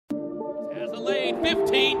lane,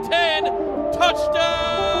 15-10,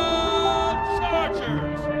 touchdown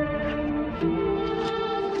Chargers!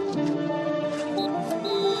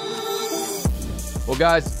 Well,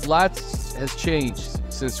 guys, lots has changed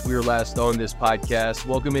since we were last on this podcast.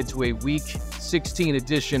 Welcome into a Week 16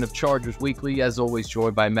 edition of Chargers Weekly. As always,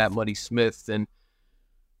 joined by Matt Money Smith. And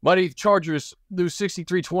Money, Chargers lose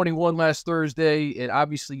 63-21 last Thursday, and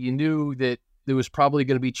obviously you knew that there was probably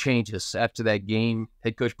going to be changes after that game.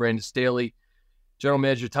 Head coach Brandon Staley, general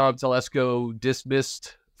manager Tom Telesco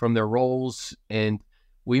dismissed from their roles, and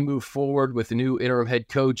we move forward with the new interim head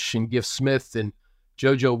coach and Giff Smith, and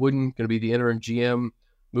JoJo Wooden going to be the interim GM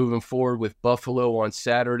moving forward with Buffalo on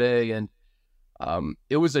Saturday. And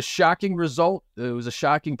it was a shocking result. It was a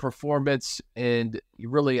shocking performance, and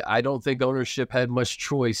really, I don't think ownership had much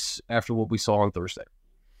choice after what we saw on Thursday.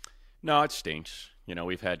 No, it stinks. You know,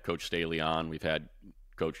 we've had Coach Staley on. We've had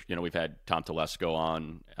Tom Telesco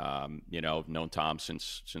on. Known Tom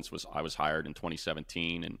since I was hired in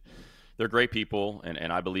 2017, and they're great people.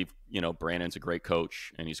 And I believe, Brandon's a great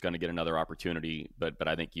coach, and he's going to get another opportunity. But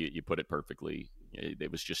I think you put it perfectly.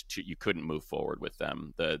 It was just you couldn't move forward with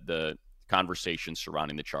them. The conversation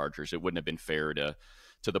surrounding the Chargers, it wouldn't have been fair to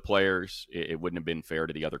the players. It wouldn't have been fair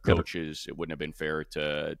to the other coaches. It wouldn't have been fair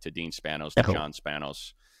to Dean Spanos, to John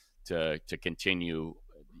Spanos, to continue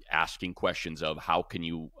asking questions of how can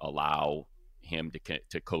you allow him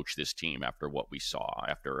to coach this team after what we saw,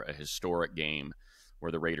 after a historic game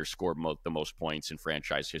where the Raiders scored the most points in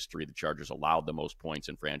franchise history. The Chargers allowed the most points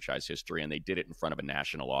in franchise history, and they did it in front of a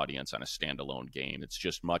national audience on a standalone game. It's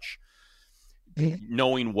just much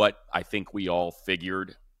knowing what I think we all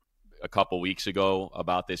figured a couple weeks ago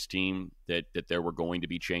about this team, that there were going to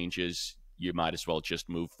be changes. You might as well just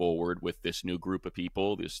move forward with this new group of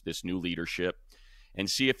people, this new leadership, and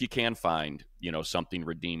see if you can find, something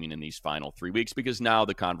redeeming in these final 3 weeks, because now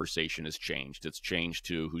the conversation has changed. It's changed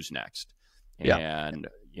to who's next. And,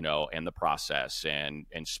 and the process and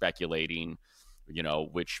speculating,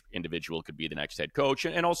 which individual could be the next head coach.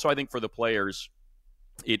 And also I think for the players,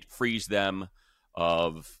 it frees them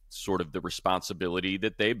of sort of the responsibility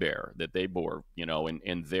that they bore,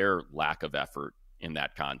 in their lack of effort in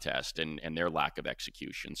that contest and their lack of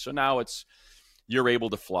execution. So now you're able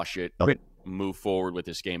to flush it, move forward with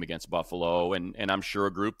this game against Buffalo. And I'm sure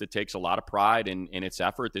a group that takes a lot of pride in its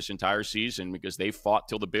effort this entire season, because they fought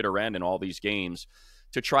till the bitter end in all these games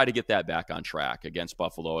to try to get that back on track against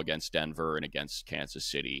Buffalo, against Denver, and against Kansas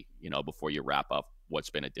City, before you wrap up what's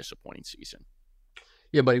been a disappointing season.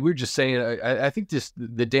 Yeah, buddy, we were just saying, I think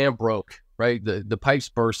the dam broke, right? The pipes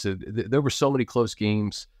bursted. There were so many close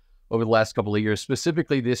games over the last couple of years,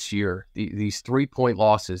 specifically this year, these 3-point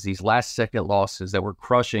losses, these last-second losses that were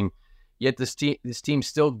crushing, yet this team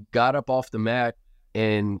still got up off the mat,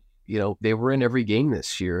 and, they were in every game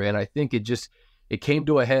this year. And I think it came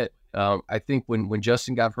to a head. I think when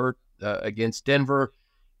Justin got hurt against Denver,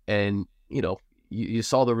 and, you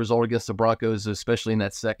saw the result against the Broncos, especially in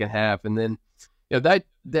that second half. And then,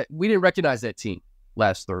 that we didn't recognize that team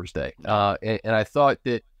last Thursday. And I thought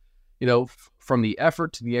that, from the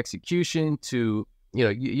effort to the execution to,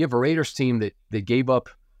 you have a Raiders team that gave up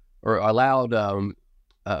or allowed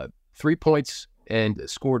 3 points and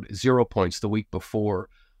scored 0 points the week before.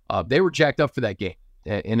 They were jacked up for that game,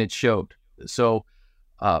 and it showed. So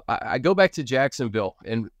I go back to Jacksonville,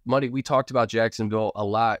 and Money, we talked about Jacksonville a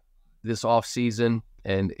lot this offseason,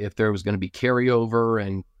 and if there was going to be carryover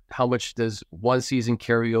and how much does one season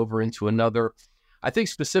carry over into another. I think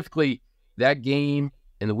specifically that game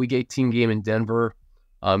and the Week 18 game in Denver,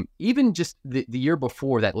 even just the year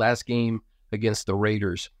before, that last game against the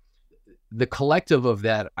Raiders, the collective of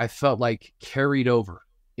that, I felt like carried over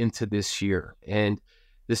into this year. And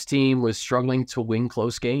this team was struggling to win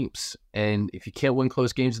close games. And if you can't win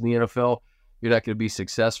close games in the NFL, you're not going to be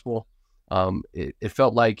successful. It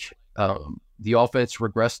felt like the offense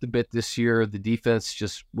regressed a bit this year. The defense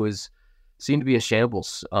just seemed to be in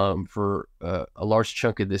shambles for a large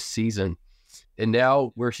chunk of this season. And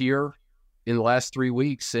now we're here in the last 3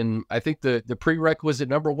 weeks. And I think the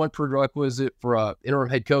number one prerequisite for an interim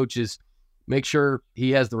head coach is make sure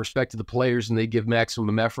he has the respect of the players and they give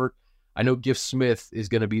maximum effort. I know Giff Smith is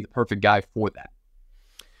going to be the perfect guy for that.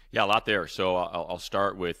 Yeah, a lot there. So I'll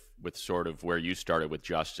start with sort of where you started with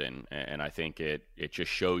Justin, and I think it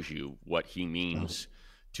just shows you what he means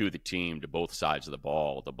to the team, to both sides of the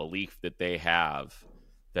ball, the belief that they have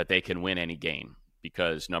that they can win any game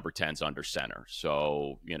because number 10's under center.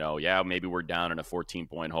 So, maybe we're down in a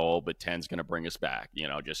 14-point hole, but 10's going to bring us back.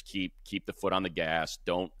 Just keep the foot on the gas.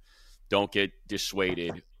 Don't get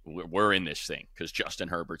dissuaded we're in this thing because Justin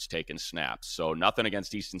Herbert's taking snaps. So nothing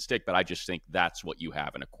against Easton Stick, but I just think that's what you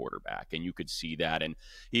have in a quarterback. And you could see that. And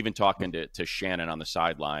even talking to Shannon on the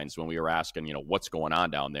sidelines when we were asking, what's going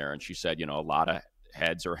on down there. And she said, a lot of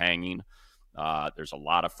heads are hanging. There's a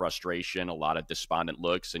lot of frustration, a lot of despondent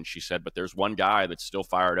looks. And she said, but there's one guy that's still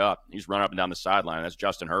fired up. He's running up and down the sideline. That's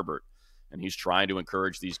Justin Herbert. And he's trying to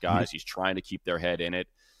encourage these guys. He's trying to keep their head in it.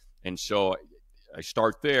 And so I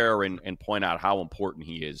start there and point out how important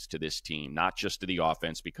he is to this team, not just to the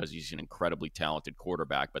offense because he's an incredibly talented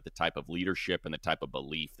quarterback, but the type of leadership and the type of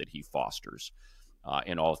belief that he fosters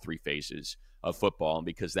in all three phases of football. And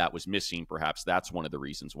because that was missing, perhaps that's one of the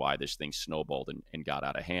reasons why this thing snowballed and got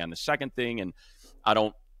out of hand. The second thing, and I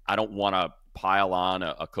don't want to pile on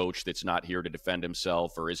a coach that's not here to defend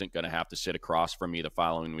himself or isn't going to have to sit across from me the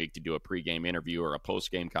following week to do a pregame interview or a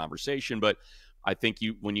postgame conversation, but I think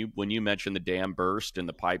when you mentioned the dam burst and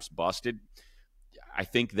the pipes busted, I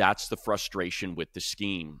think that's the frustration with the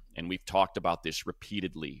scheme. And we've talked about this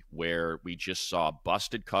repeatedly where we just saw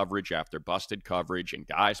busted coverage after busted coverage and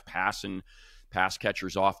guys passing pass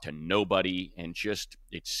catchers off to nobody. And just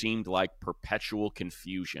it seemed like perpetual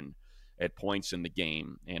confusion at points in the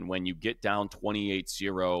game. And when you get down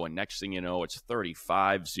 28-0 and next thing you know, it's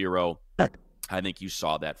 35-0, I think you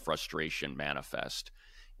saw that frustration manifest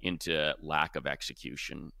into lack of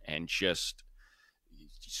execution. And just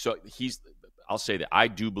so I'll say that I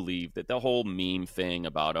do believe that the whole meme thing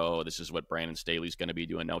about, oh, this is what Brandon Staley's going to be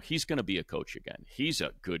doing. No, he's going to be a coach again. He's a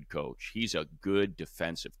good coach. He's a good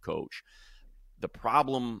defensive coach.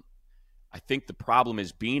 I think the problem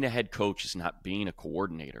is being a head coach is not being a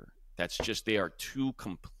coordinator. That's just, they are two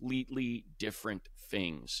completely different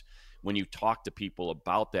things when you talk to people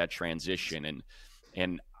about that transition.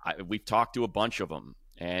 We've talked to a bunch of them,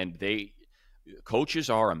 and coaches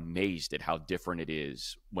are amazed at how different it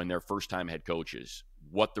is when they're first-time head coaches,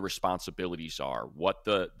 what the responsibilities are, what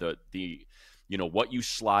the what you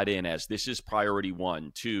slot in as this is priority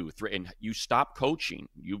 1, 2, 3, and you stop coaching.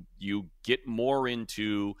 You get more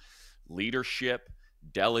into leadership,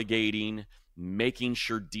 delegating, making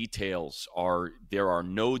sure there are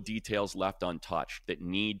no details left untouched that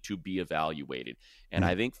need to be evaluated. And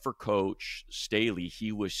I think for Coach Staley,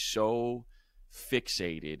 he was so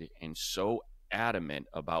fixated and so adamant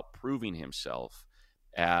about proving himself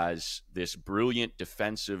as this brilliant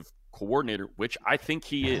defensive coordinator, which I think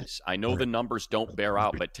he is. I know the numbers don't bear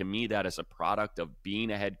out, but to me, that is a product of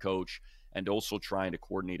being a head coach and also trying to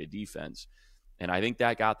coordinate a defense. And I think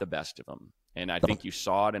that got the best of him. And I think you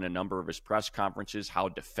saw it in a number of his press conferences, how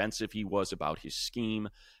defensive he was about his scheme,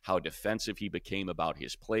 how defensive he became about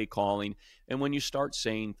his play calling. And when you start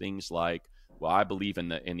saying things like, well, I believe in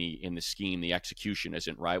the scheme, the execution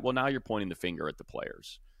isn't right. Well, now you're pointing the finger at the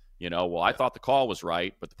players. I thought the call was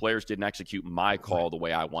right, but the players didn't execute my call the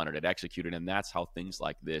way I wanted it executed. And that's how things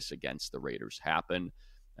like this against the Raiders happen.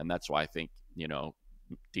 And that's why I think,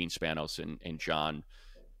 Dean Spanos and John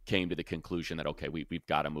came to the conclusion that, okay, we've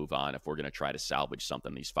got to move on if we're going to try to salvage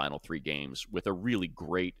something these final 3 games with a really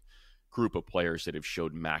great group of players that have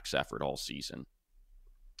showed max effort all season.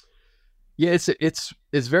 Yeah, it's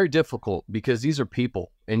very difficult because these are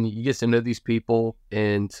people, and you get to know these people.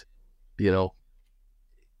 And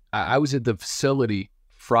I was at the facility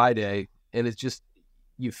Friday, and it's just,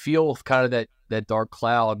 you feel kind of that dark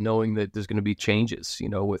cloud knowing that there's going to be changes,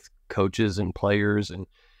 with coaches and players, and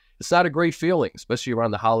it's not a great feeling, especially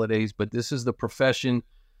around the holidays. But this is the profession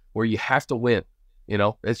where you have to win.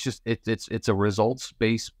 It's just it's a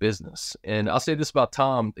results-based business. And I'll say this about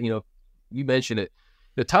Tom. You mentioned it.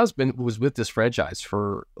 Tom's was with this franchise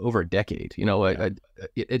for over a decade.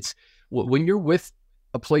 It's when you're with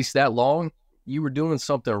a place that long, you were doing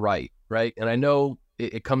something right? And I know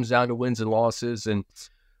it comes down to wins and losses. And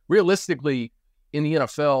realistically, in the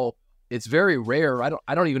NFL, it's very rare. I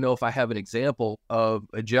don't even know if I have an example of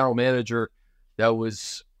a general manager that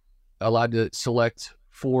was allowed to select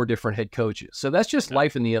 4 different head coaches. So that's just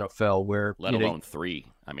life in the NFL, where let alone 3.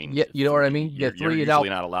 I mean, yeah, you know what I mean. You're 3 usually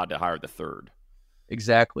not allowed to hire the 3rd.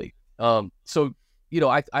 Exactly. So,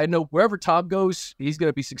 I know wherever Tom goes, he's going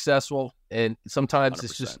to be successful. And sometimes 100%.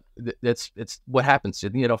 It's just, it's what happens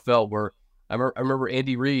in the NFL, where I remember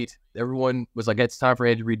Andy Reid, everyone was like, it's time for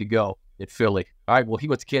Andy Reid to go in Philly. All right, well, he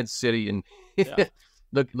went to Kansas City, and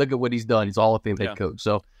look at what he's done. He's Hall of Fame head coach.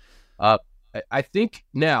 So I think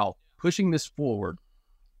now, pushing this forward,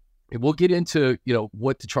 we'll get into,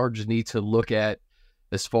 what the Chargers need to look at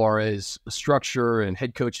as far as structure and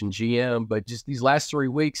head coach and GM. But just these last 3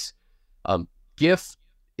 weeks, Giff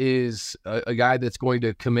is a guy that's going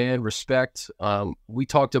to command respect. We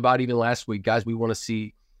talked about even last week, guys, we want to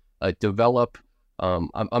see develop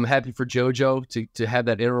I'm happy for JoJo to have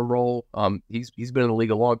that interim role. He's been in the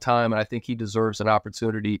league a long time, and I think he deserves an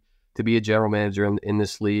opportunity to be a general manager in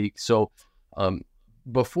this league. So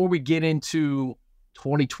before we get into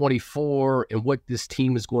 2024 and what this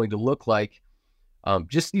team is going to look like,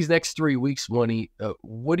 just these next 3 weeks, Money,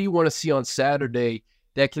 what do you want to see on Saturday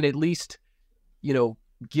that can at least,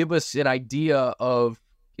 give us an idea of,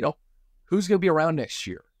 who's going to be around next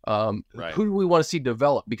year? Right. Who do we want to see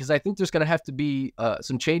develop? Because I think there's going to have to be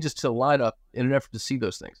some changes to the lineup in an effort to see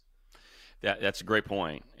those things. That's a great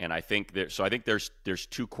point. And I think there's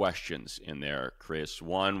two questions in there, Chris.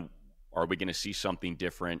 One, are we going to see something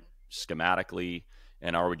different schematically,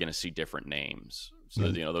 and are we going to see different names?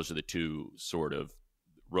 So, those are the two sort of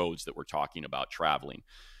roads that we're talking about traveling.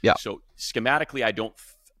 Yeah. So schematically, I don't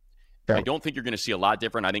think you're going to see a lot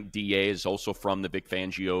different. I think DA is also from the Vic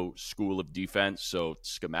Fangio school of defense. So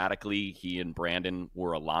schematically, he and Brandon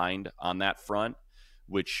were aligned on that front,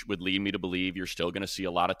 which would lead me to believe you're still going to see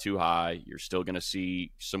a lot of too high. You're still going to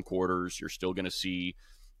see some quarters. You're still going to see,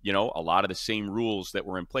 a lot of the same rules that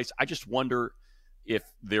were in place. I just wonder if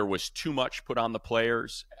there was too much put on the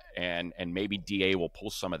players, and maybe DA will pull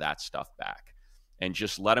some of that stuff back and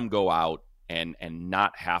just let them go out and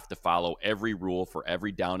not have to follow every rule for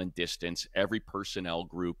every down and distance, every personnel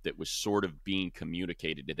group that was sort of being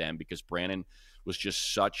communicated to them, because Brandon was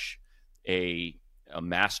just such a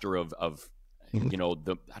master of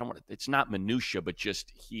it's not minutia, but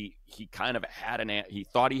just he kind of had he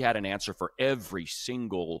thought he had an answer for every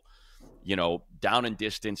single, down and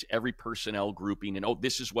distance, every personnel grouping, and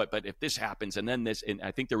this is what, but if this happens and then this, and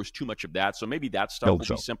I think there was too much of that. So maybe that stuff will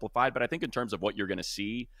be simplified, but I think in terms of what you're going to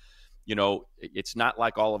see, it's not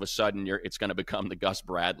like all of a sudden it's going to become the Gus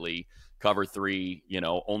Bradley cover 3,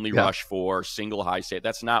 only rush 4, single high state.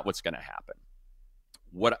 That's not what's going to happen.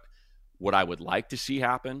 What I would like to see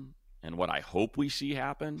happen, and what I hope we see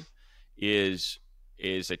happen, is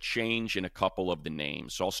a change in a couple of the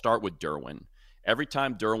names. So I'll start with Derwin. Every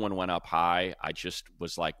time Derwin went up high, I just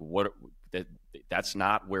was like, what? That's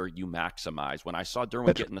not where you maximize. When I saw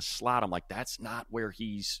Derwin get in the slot, I'm like, that's not where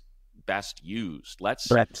he's best used.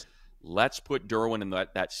 Let's put Derwin in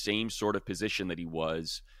that same sort of position that he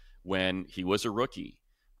was when he was a rookie,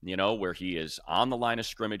 where he is on the line of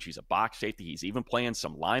scrimmage. He's a box safety. He's even playing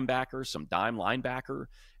some linebacker, some dime linebacker.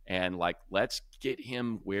 And let's get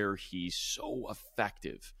him where he's so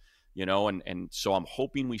effective, and so I'm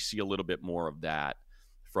hoping we see a little bit more of that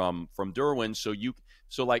from Derwin.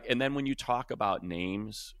 And then when you talk about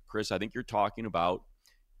names, Chris, I think you're talking about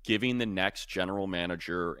giving the next general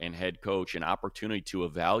manager and head coach an opportunity to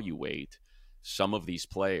evaluate some of these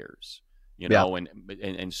players,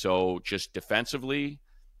 and so just defensively,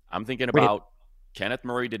 I'm thinking about Kenneth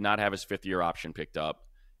Murray did not have his 5th-year option picked up.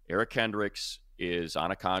 Eric Kendricks is on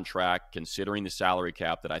a contract, considering the salary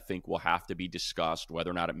cap, that I think will have to be discussed whether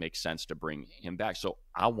or not it makes sense to bring him back. So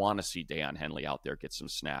I want to see Deion Henley out there get some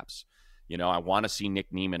snaps. I want to see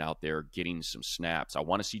Nick Neiman out there getting some snaps. I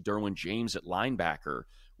want to see Derwin James at linebacker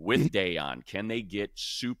with Deion. Can they get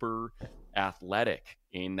super athletic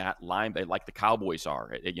in that line, like the Cowboys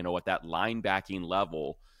are, at that linebacking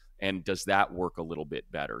level? And does that work a little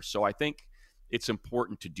bit better? So I think it's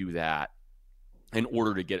important to do that in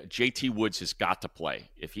order to get it. JT Woods has got to play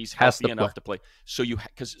if he's healthy enough to play. So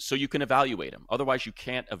you can evaluate him. Otherwise, you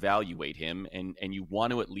can't evaluate him, and you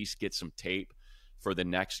want to at least get some tape for the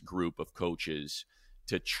next group of coaches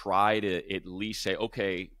to try to at least say,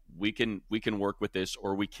 okay, we can work with this,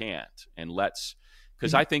 or we can't, and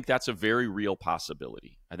because I think that's a very real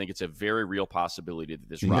possibility. I think it's a very real possibility that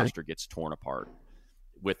this roster gets torn apart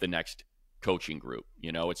with the next coaching group.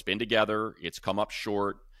 It's been together, it's come up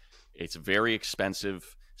short. It's very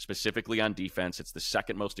expensive, specifically on defense. It's the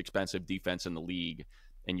second most expensive defense in the league.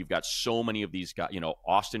 And you've got so many of these guys,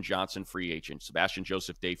 Austin Johnson, free agent, Sebastian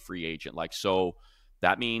Joseph Day, free agent. So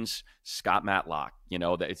that means Scott Matlock,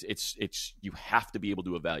 that it's you have to be able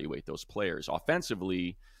to evaluate those players.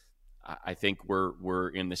 Offensively, I think we're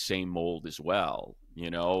in the same mold as well.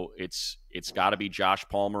 It's got to be Josh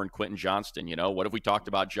Palmer and Quentin Johnston. What have we talked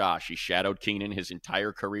about Josh? He shadowed Keenan his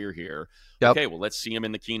entire career here. Yep. Okay, well, let's see him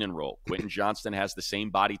in the Keenan role. Quentin Johnston has the same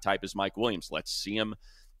body type as Mike Williams. Let's see him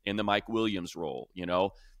in the Mike Williams role.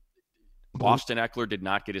 Austin Eckler did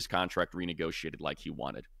not get his contract renegotiated like he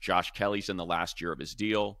wanted. Josh Kelly's in the last year of his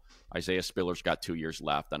deal. Isaiah Spiller's got 2 years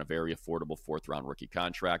left on a very affordable 4th-round rookie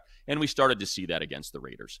contract. And we started to see that against the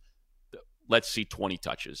Raiders. Let's see 20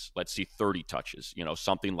 touches. Let's see 30 touches,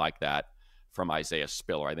 something like that from Isaiah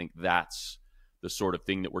Spiller. I think that's the sort of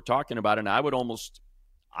thing that we're talking about. And I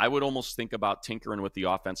I would almost think about tinkering with the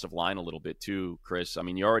offensive line a little bit too, Chris. I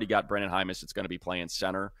mean, you already got Brendan Hymas that's going to be playing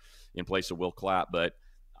center in place of Will Clapp, but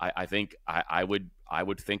I think I would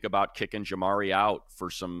think about kicking Jamari out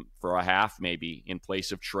for a half maybe in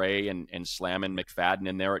place of Trey and slamming McFadden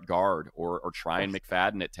in there at guard or trying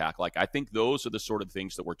McFadden at tackle. Like, I think those are the sort of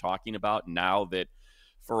things that we're talking about now that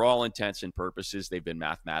for all intents and purposes they've been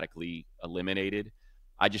mathematically eliminated.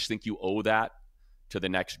 I just think you owe that to the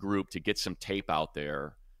next group to get some tape out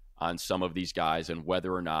there on some of these guys and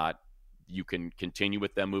whether or not you can continue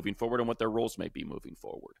with them moving forward and what their roles may be moving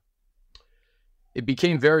forward. It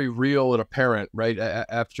became very real and apparent, right,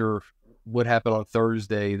 after what happened on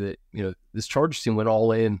Thursday that, this Chargers team went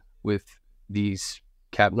all in with these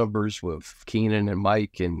cap numbers with Keenan and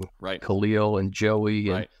Mike and Khalil and Joey.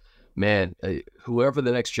 And, man, whoever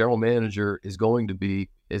the next general manager is going to be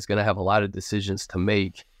is going to have a lot of decisions to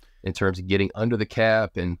make in terms of getting under the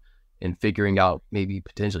cap and figuring out maybe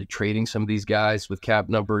potentially trading some of these guys with cap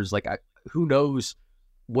numbers. Like, who knows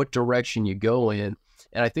what direction you go in.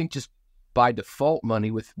 And I think just by default money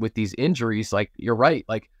with these injuries, like, you're right,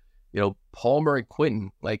 like, Palmer and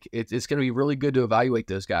Quentin, like, it's going to be really good to evaluate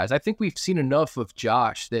those guys. I think we've seen enough of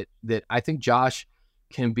Josh that I think Josh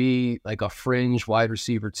can be like a fringe wide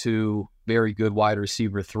receiver 2, very good wide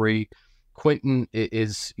receiver 3. Quentin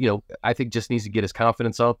is, I think just needs to get his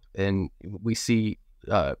confidence up, and we see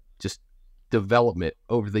just development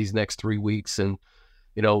over these next 3 weeks. And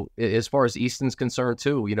as far as Easton's concerned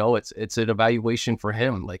too, it's an evaluation for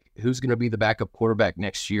him. Like, who's going to be the backup quarterback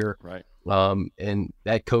next year? Right. And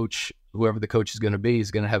that coach, whoever the coach is going to be,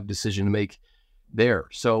 is going to have a decision to make there.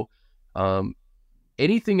 So,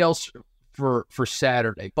 anything else for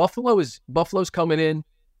Saturday? Buffalo's coming in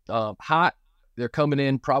hot. They're coming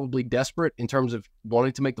in probably desperate in terms of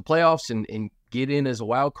wanting to make the playoffs and get in as a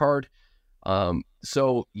wild card.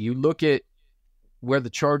 So you look at where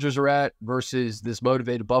the Chargers are at versus this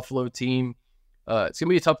motivated Buffalo team. It's going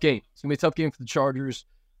to be a tough game. It's going to be a tough game for the Chargers.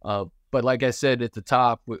 But like I said at the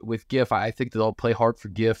top with Giff, I think they'll play hard for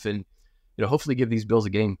Giff and, hopefully give these Bills a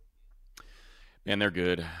game. Man, they're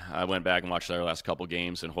good. I went back and watched their last couple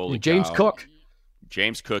games, and holy James cow, Cook.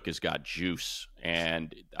 James Cook has got juice.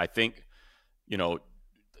 And I think,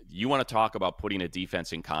 you want to talk about putting a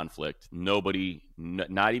defense in conflict. Nobody,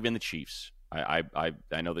 not even the Chiefs. I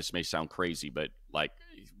know this may sound crazy, but like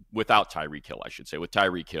without Tyreek Hill, I should say. With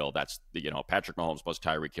Tyreek Hill, that's Patrick Mahomes plus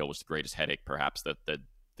Tyreek Hill was the greatest headache perhaps that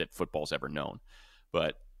football's ever known.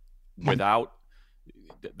 But without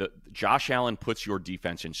the Josh Allen puts your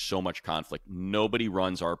defense in so much conflict. Nobody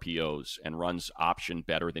runs RPOs and runs option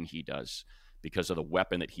better than he does because of the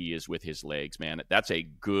weapon that he is with his legs, man. That's a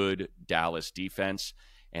good Dallas defense,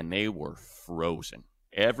 and they were frozen.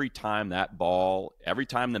 Every time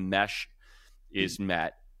the mesh is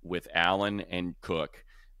met with Allen and Cook,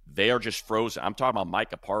 they are just frozen. I'm talking about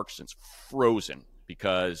Micah Parsons, frozen,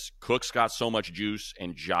 because Cook's got so much juice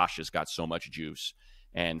and Josh has got so much juice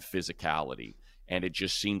and physicality. And it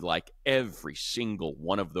just seemed like every single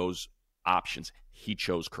one of those options he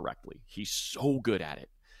chose correctly. He's so good at it.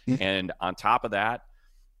 And on top of that,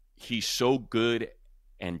 he's so good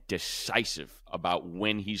and decisive about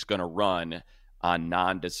when he's going to run on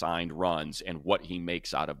non-designed runs and what he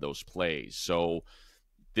makes out of those plays. So,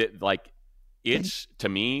 to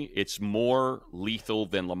me, it's more lethal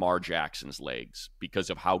than Lamar Jackson's legs because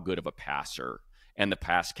of how good of a passer and the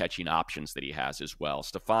pass-catching options that he has as well.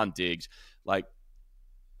 Stephon Diggs,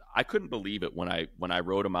 I couldn't believe it when I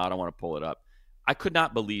wrote him out. I want to pull it up. I could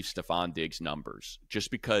not believe Stephon Diggs' numbers just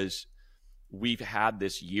because we've had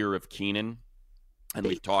this year of Keenan, and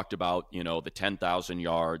we've talked about, the 10,000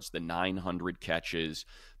 yards, the 900 catches,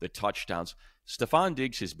 the touchdowns. Stephon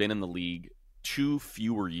Diggs has been in the league 2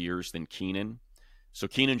 fewer years than Keenan. So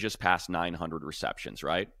Keenan just passed 900 receptions,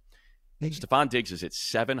 right? Stephon Diggs is at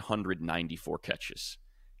 794 catches.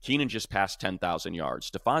 Keenan just passed 10,000 yards.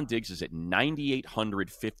 Stephon Diggs is at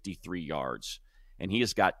 9,853 yards, and he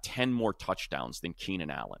has got 10 more touchdowns than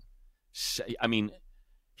Keenan Allen. I mean,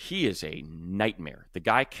 he is a nightmare. The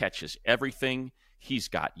guy catches everything. He's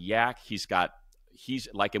got yak.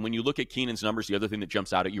 And when you look at Keenan's numbers, the other thing that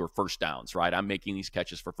jumps out at you are first downs, right? I'm making these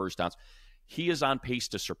catches for first downs. He is on pace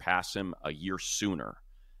to surpass him a year sooner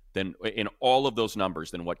than in all of those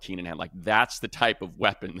numbers than what Keenan had. Like, that's the type of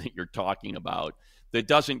weapon that you're talking about that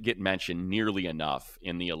doesn't get mentioned nearly enough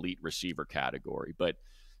in the elite receiver category. But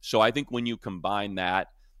so I think when you combine that,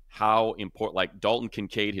 how important, like Dalton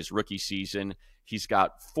Kincaid, his rookie season, he's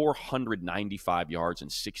got 495 yards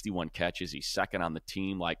and 61 catches. He's second on the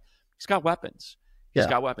team. Like, he's got weapons. He's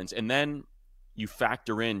got weapons. And then you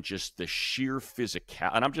factor in just the sheer physical,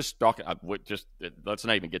 and I'm just talking, let's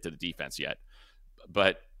not even get to the defense yet.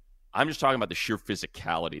 But I'm just talking about the sheer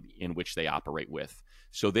physicality in which they operate with.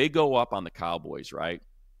 So they go up on the Cowboys, right?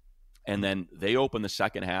 And then they open the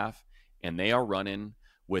second half, and they are running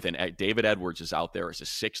with David Edwards is out there as a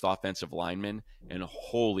sixth offensive lineman, and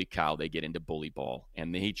holy cow, they get into bully ball,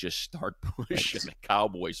 and they just start pushing the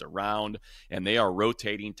Cowboys around, and they are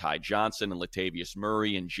rotating Ty Johnson and Latavius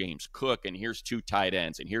Murray and James Cook, and here's 2 tight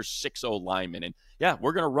ends, and here's 6 linemen, and yeah,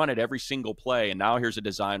 we're going to run it every single play, and now here's a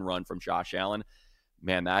design run from Josh Allen.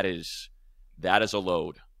 Man, that is a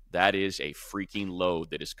load. That is a freaking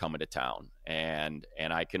load that is coming to town, and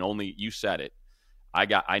I can only, you said it,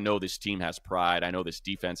 I know this team has pride. I know this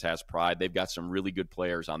defense has pride. They've got some really good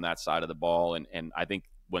players on that side of the ball. And I think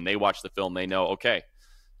when they watch the film, they know, okay,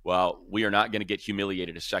 well, we are not going to get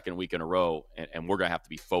humiliated a second week in a row, and we're going to have to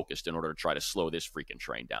be focused in order to try to slow this freaking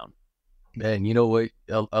train down. Man, you know what?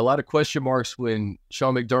 A lot of question marks when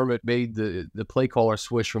Sean McDermott made the play caller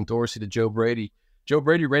switch from Dorsey to Joe Brady. Joe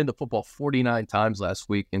Brady ran the football 49 times last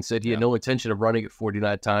week and said he had no intention of running it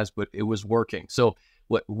 49 times, but it was working. So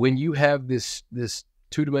when you have this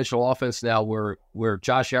two-dimensional offense now where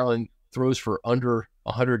Josh Allen throws for under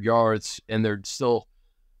 100 yards and they're still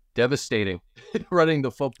devastating running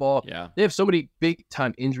the football. Yeah. They have so many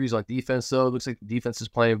big-time injuries on defense, though. It looks like the defense is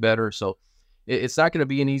playing better. So it's not going to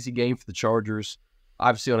be an easy game for the Chargers,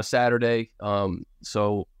 obviously on a Saturday.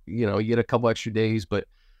 So, you get a couple extra days, but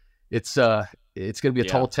it's going to be a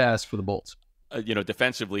tall task for the Bolts.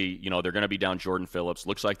 Defensively, they're going to be down Jordan Phillips.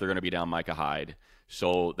 Looks like they're going to be down Micah Hyde.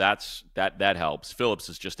 So that helps. Phillips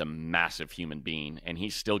is just a massive human being, and he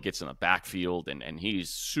still gets in the backfield, and he's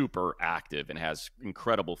super active and has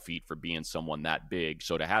incredible feet for being someone that big.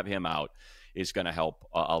 So to have him out is going to help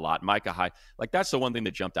a lot. Micah Hyde, that's the one thing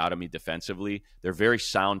that jumped out at me defensively. They're very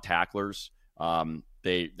sound tacklers. I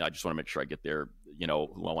just want to make sure I get there,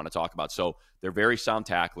 who I want to talk about. So they're very sound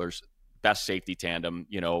tacklers. Best safety tandem,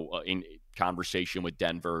 in conversation with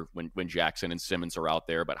Denver when Jackson and Simmons are out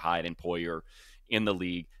there, but Hyde and Poyer in the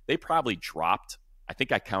league. They probably dropped, I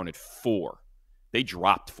think I counted 4. They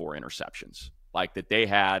dropped 4 interceptions. That they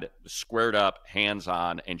had squared up, hands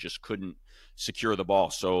on, and just couldn't secure the ball.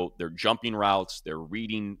 So they're jumping routes, they're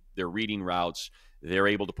reading routes, they're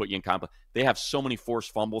able to put you in conflict. They have so many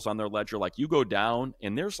forced fumbles on their ledger. You go down,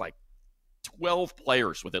 and there's 12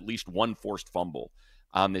 players with at least one forced fumble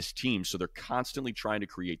on this team. So they're constantly trying to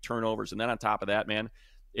create turnovers. And then on top of that, man,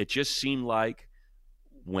 it just seemed like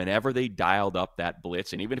whenever they dialed up that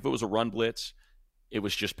blitz, and even if it was a run blitz, it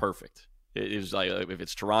was just perfect. It was if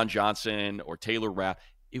it's Teron Johnson or Taylor Rapp,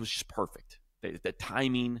 it was just perfect. The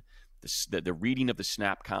timing, the reading of the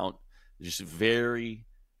snap count, just a very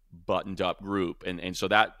buttoned up group. And so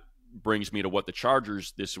that brings me to what the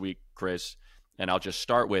Chargers this week, Chris, and I'll just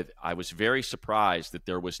start with, I was very surprised that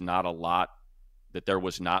there was not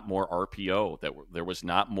more RPO, that there was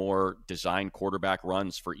not more design quarterback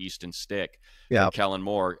runs for Easton Stick, and Kellen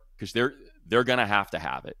Moore, because they're going to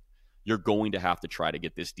have it. You're going to have to try to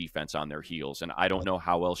get this defense on their heels, and I don't know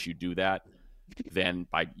how else you do that than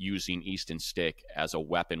by using Easton Stick as a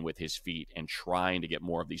weapon with his feet and trying to get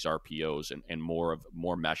more of these RPOs and more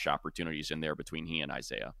mesh opportunities in there between he and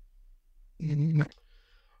Isaiah.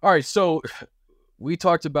 All right, so we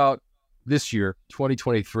talked about this year,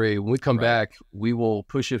 2023. When we come back, we will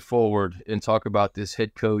push it forward and talk about this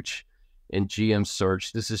head coach and GM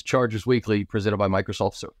search. This is Chargers Weekly, presented by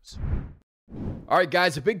Microsoft Surface. All right,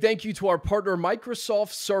 guys, a big thank you to our partner,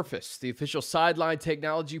 Microsoft Surface, the official sideline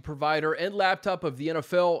technology provider and laptop of the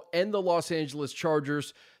NFL and the Los Angeles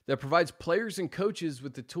Chargers, that provides players and coaches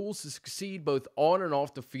with the tools to succeed both on and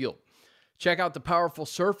off the field. Check out the powerful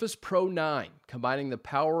Surface Pro 9, combining the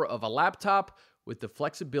power of a laptop with the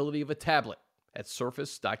flexibility of a tablet at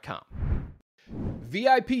surface.com.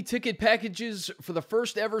 VIP ticket packages for the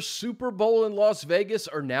first ever Super Bowl in Las Vegas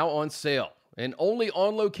are now on sale, and only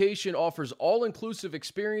On Location offers all-inclusive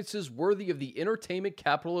experiences worthy of the entertainment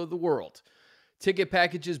capital of the world. Ticket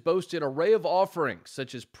packages boast an array of offerings,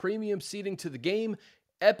 such as premium seating to the game,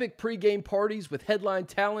 epic pregame parties with headline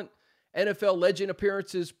talent, NFL legend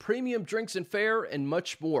appearances, premium drinks and fare, and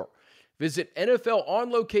much more. Visit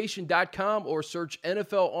NFLOnLocation.com or search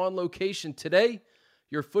NFL On Location today.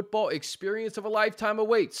 Your football experience of a lifetime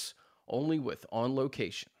awaits, only with On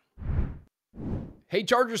Location. Hey,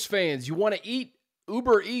 Chargers fans, you want to eat?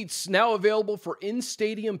 Uber Eats, now available for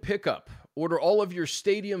in-stadium pickup. Order all of your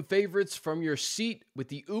stadium favorites from your seat with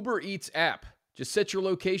the Uber Eats app. Just set your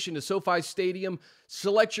location to SoFi Stadium,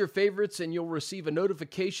 select your favorites, and you'll receive a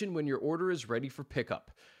notification when your order is ready for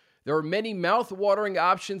pickup. There are many mouth-watering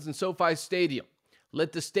options in SoFi Stadium.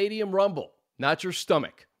 Let the stadium rumble, not your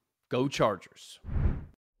stomach. Go Chargers.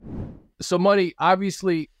 So, Money,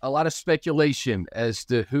 obviously a lot of speculation as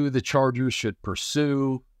to who the Chargers should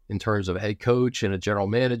pursue in terms of a head coach and a general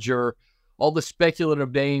manager. All the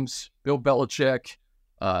speculative names, Bill Belichick,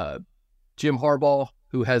 Jim Harbaugh,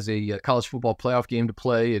 who has a college football playoff game to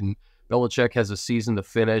play, and Belichick has a season to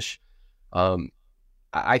finish.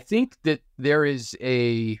 I think that there is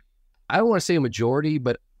I don't want to say a majority,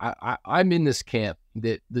 but I'm in this camp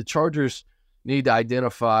that the Chargers need to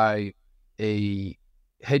identify a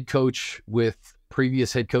head coach with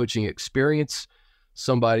previous head coaching experience,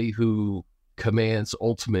 somebody who commands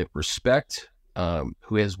ultimate respect,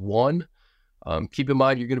 who has won. Keep in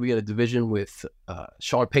mind, you're going to be in a division with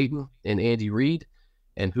Sean Payton and Andy Reid,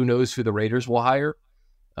 and who knows who the Raiders will hire.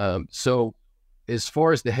 So as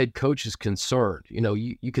far as the head coach is concerned,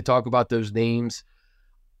 you could talk about those names.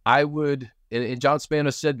 I would, and John Spano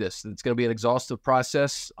said this, it's going to be an exhaustive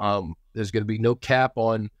process. There's going to be no cap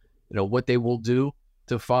on, what they will do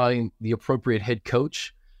to find the appropriate head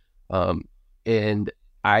coach. And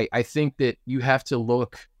I think that you have to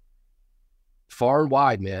look far and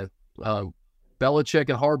wide, man. Belichick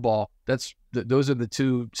and Harbaugh, those are the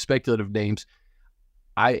two speculative names.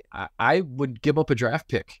 I would give up a draft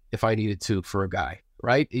pick if I needed to for a guy,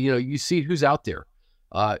 right? You see who's out there.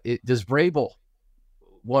 Does Vrabel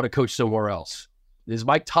want to coach somewhere else? Is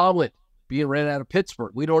Mike Tomlin being ran out of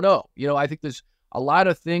Pittsburgh? We don't know. I think there's a lot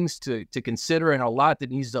of things to consider and a lot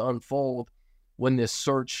that needs to unfold when this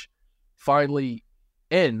search finally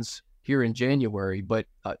ends here in January. But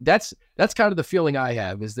that's kind of the feeling I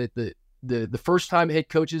have, is that the first time head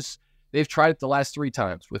coaches, they've tried it the last 3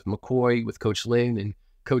 times with McCoy, with Coach Lynn, and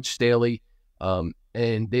Coach Staley, and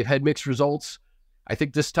they've had mixed results. I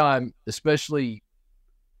think this time, especially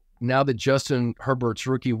now that Justin Herbert's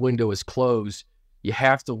rookie window is closed, you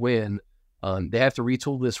have to win. They have to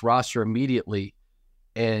retool this roster immediately.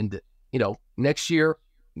 And, next year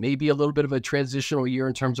may be a little bit of a transitional year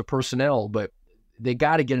in terms of personnel, but they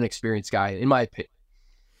got to get an experienced guy, in my opinion.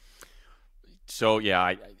 So,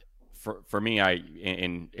 yeah, for me,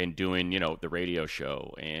 in doing, the radio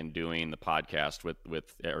show and doing the podcast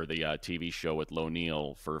or the TV show with Lo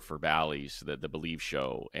Neal for Bally's, the Believe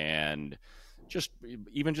show, and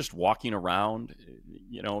just walking around,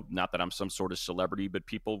 not that I'm some sort of celebrity, but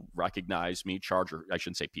people recognize me. I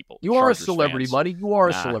shouldn't say people. You are a celebrity, buddy. You are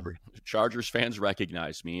a celebrity. Chargers fans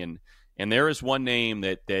recognize me, and there is one name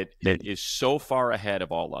that is so far ahead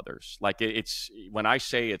of all others. Like, it's when I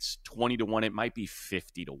say it's 20-1, it might be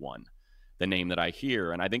 50-1. The name that I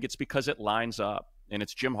hear, and I think it's because it lines up, and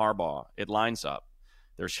it's Jim Harbaugh. It lines up.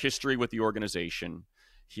 There's history with the organization.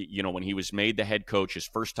 He, when he was made the head coach, his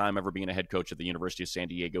first time ever being a head coach at the University of San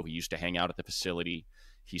Diego, he used to hang out at the facility.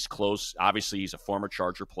 He's close. Obviously, he's a former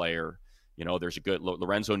Charger player. There's a good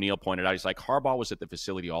Lorenzo Neal pointed out. He's like, Harbaugh was at the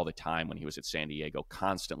facility all the time when he was at San Diego,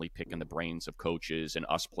 constantly picking the brains of coaches and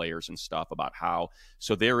us players and stuff about how.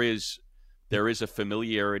 So there is a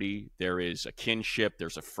familiarity, there is a kinship,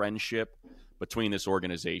 there's a friendship between this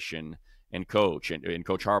organization and Coach and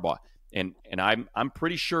Coach Harbaugh. And I'm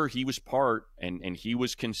pretty sure he was part and he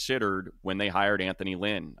was considered when they hired Anthony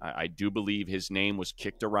Lynn. I do believe his name was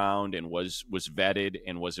kicked around and was vetted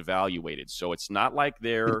and was evaluated. So it's not like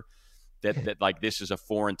that like this is a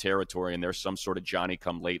foreign territory and there's some sort of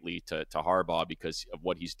Johnny-come-lately to Harbaugh because of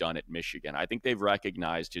what he's done at Michigan. I think they've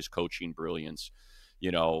recognized his coaching brilliance,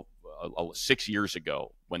 6 years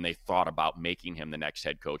ago when they thought about making him the next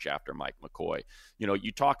head coach after Mike McCoy.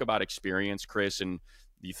 You talk about experience, Chris, and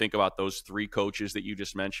you think about those 3 coaches that you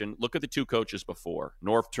just mentioned. Look at the 2 coaches before.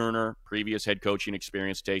 Norv Turner, previous head coaching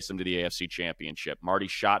experience, takes them to the AFC Championship. Marty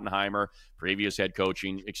Schottenheimer, previous head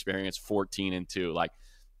coaching experience, 14-2. Like,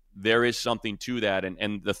 there is something to that.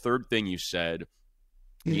 And the third thing you said,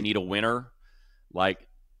 you need a winner. Like,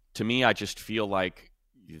 to me, I just feel like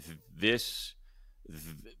this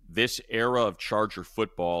era of Charger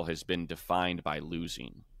football has been defined by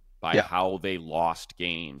losing, by how they lost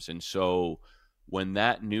games. And so when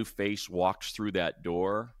that new face walks through that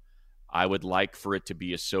door, I would like for it to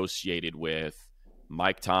be associated with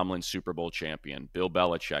Mike Tomlin, Super Bowl champion, Bill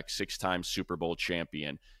Belichick, 6-time Super Bowl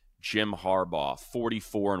champion, Jim Harbaugh,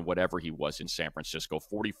 44 and whatever he was in San Francisco,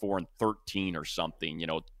 44-13 or something,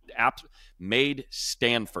 made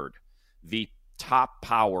Stanford the top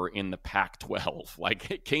power in the Pac-12.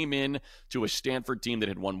 Like, it came in to a Stanford team that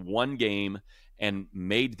had won 1 game and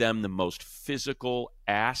made them the most physical,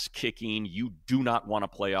 ass-kicking, you do not want to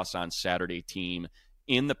play us on Saturday team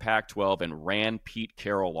in the Pac-12 and ran Pete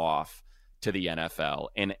Carroll off to the NFL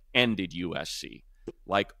and ended USC.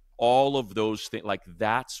 Like, all of those things, like,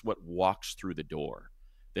 that's what walks through the door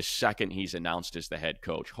the second he's announced as the head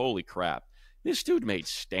coach. Holy crap. This dude made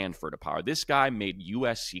Stanford a power. This guy made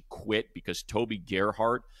USC quit because Toby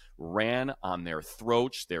Gerhart ran on their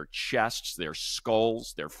throats, their chests, their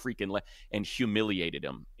skulls, their freaking and humiliated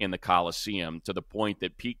him in the Coliseum to the point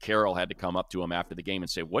that Pete Carroll had to come up to him after the game and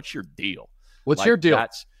say, "What's your deal? What's your deal?"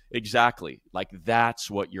 That's exactly like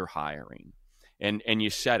that's what you're hiring. And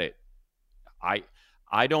you said it.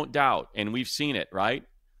 I don't doubt, and we've seen it, right?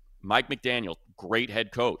 Mike McDaniel, great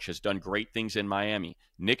head coach, has done great things in Miami.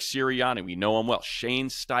 Nick Sirianni, we know him well. Shane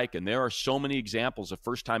Steichen. There are so many examples of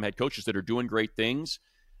first-time head coaches that are doing great things.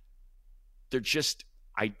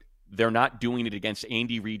 They're not doing it against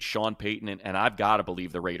Andy Reid, Sean Payton, and I've got to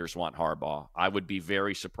believe the Raiders want Harbaugh. I would be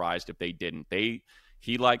very surprised if they didn't.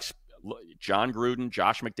 He likes John Gruden,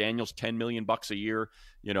 Josh McDaniels, $10 million a year.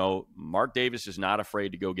 You know, Mark Davis is not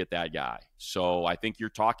afraid to go get that guy. So I think you're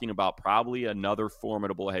talking about probably another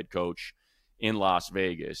formidable head coach in Las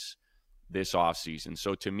Vegas this offseason.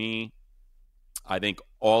 So to me, I think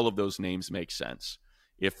all of those names make sense.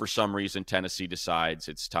 If for some reason Tennessee decides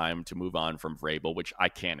it's time to move on from Vrabel, which I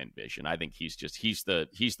can't envision, I think he's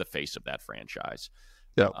the face of that franchise.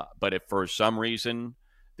 Yeah. But if for some reason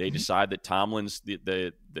they decide that Tomlin's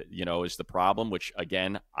the is the problem, which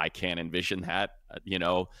again I can't envision that,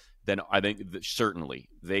 then I think certainly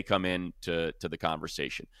they come into the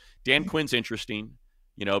conversation. Dan Quinn's interesting,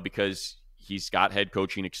 because he's got head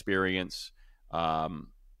coaching experience.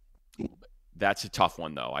 That's a tough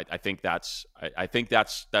one, though. I think that's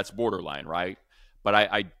borderline, right?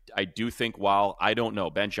 But I do think, while I don't know,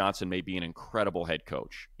 Ben Johnson may be an incredible head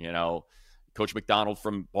coach. Coach McDonald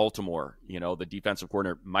from Baltimore, the defensive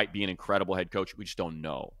coordinator, might be an incredible head coach. We just don't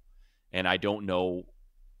know, and I don't know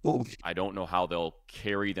how they'll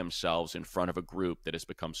carry themselves in front of a group that has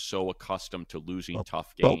become so accustomed to losing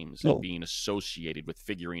tough games and being associated with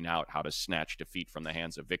figuring out how to snatch defeat from the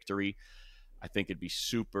hands of victory. I think it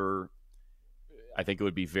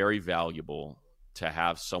would be very valuable to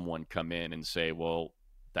have someone come in and say, well,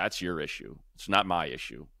 that's your issue. It's not my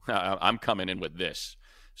issue. I'm coming in with this.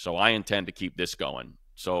 So I intend to keep this going.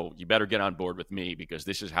 So you better get on board with me, because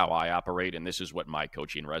this is how I operate and this is what my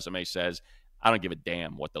coaching resume says. I don't give a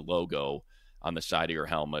damn what the logo on the side of your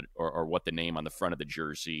helmet or what the name on the front of the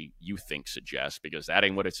jersey you think suggests, because that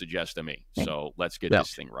ain't what it suggests to me. So let's get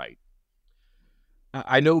this thing right.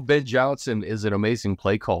 I know Ben Johnson is an amazing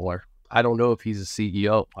play caller. I don't know if he's a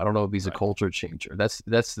CEO. I don't know if he's a culture changer. That's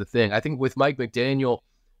the thing. I think with Mike McDaniel,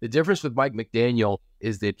 the difference with Mike McDaniel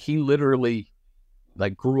is that he literally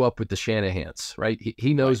grew up with the Shanahans, right?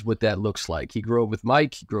 He knows what that looks like. He grew up with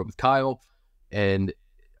Mike. He grew up with Kyle. And,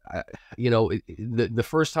 the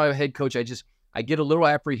first time head coach, I get a little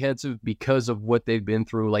apprehensive because of what they've been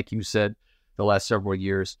through, like you said, the last several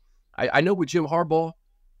years. I know with Jim Harbaugh,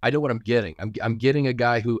 I know what I'm getting. I'm getting a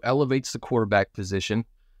guy who elevates the quarterback position.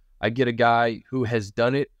 I get a guy who has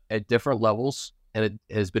done it at different levels and it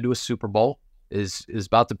has been to a Super Bowl, is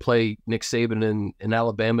about to play Nick Saban in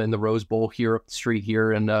Alabama in the Rose Bowl here up the street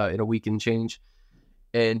here in a week and change.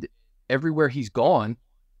 And everywhere he's gone,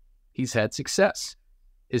 he's had success.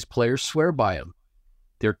 His players swear by him.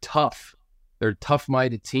 They're tough. They're a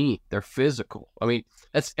tough-minded team. They're physical. I mean,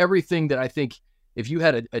 that's everything that I think. If you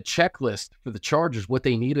had a checklist for the Chargers, what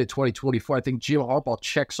they needed in 2024, I think Jim Harbaugh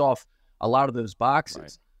checks off a lot of those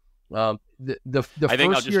boxes. Right. I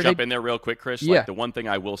think I'll just jump in there real quick, Chris. Yeah. The one thing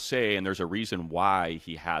I will say, and there's a reason why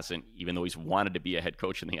he hasn't, even though he's wanted to be a head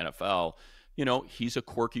coach in the NFL, he's a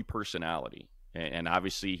quirky personality. And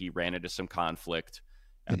obviously he ran into some conflict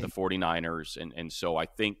at the 49ers. And so I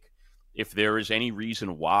think if there is any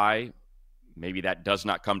reason why maybe that does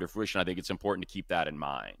not come to fruition, I think it's important to keep that in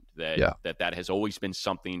mind, that has always been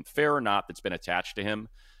something, fair or not, that's been attached to him,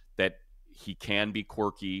 that he can be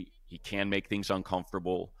quirky, he can make things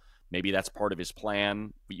uncomfortable. Maybe that's part of his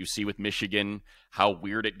plan. But you see with Michigan how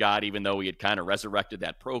weird it got, even though he had kind of resurrected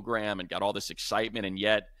that program and got all this excitement, and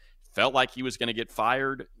yet felt like he was going to get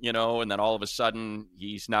fired, and then all of a sudden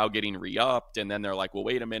he's now getting re-upped. And then they're like, well,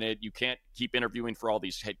 wait a minute, you can't keep interviewing for all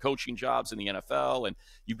these head coaching jobs in the NFL, and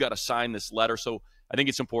you've got to sign this letter. So I think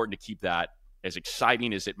it's important to keep that, as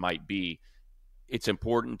exciting as it might be, it's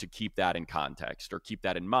important to keep that in context, or keep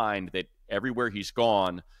that in mind, that everywhere he's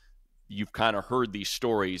gone, you've kind of heard these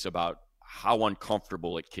stories about how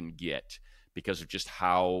uncomfortable it can get because of just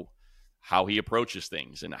how he approaches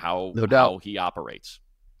things and how he operates.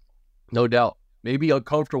 No doubt. Maybe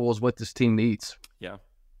uncomfortable is what this team needs. Yeah.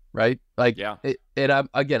 Right? We don't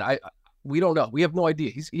know. We have no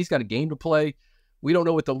idea. He's got a game to play. We don't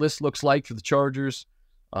know what the list looks like for the Chargers.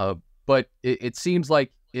 But it seems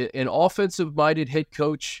like an offensive-minded head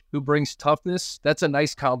coach who brings toughness, that's a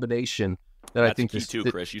nice combination. That's I think key too,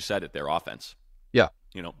 Chris. You said it there, offense. Yeah.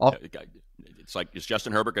 You know, Oh. it's like, is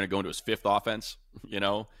Justin Herbert going to go into his fifth offense? You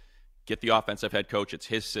know, get the offensive head coach. It's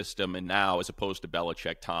his system. And now, as opposed to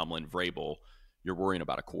Belichick, Tomlin, Vrabel, you're worrying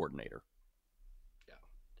about a coordinator.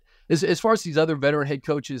 As far as these other veteran head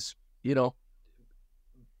coaches, you know,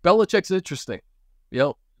 Belichick's interesting. You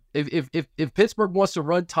know, if Pittsburgh wants to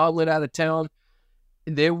run Tomlin out of town,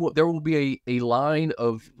 there will be a line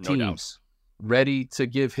of teams ready to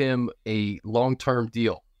give him a long-term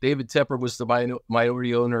deal. David Tepper was the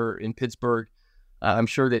minority owner in Pittsburgh. I'm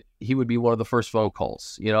sure that he would be one of the first phone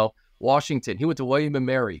calls. You know, Washington, he went to William &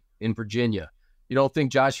 Mary in Virginia. You don't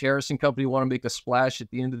think Josh Harrison Company want to make a splash at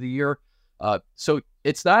the end of the year? So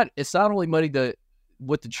it's not only money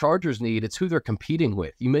what the Chargers need, it's who they're competing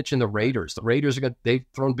with. You mentioned the Raiders. The Raiders they've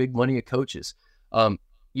thrown big money at coaches.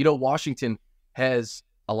 You know, Washington has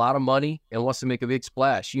a lot of money and wants to make a big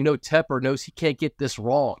splash. You know, Tepper knows he can't get this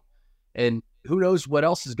wrong. And who knows what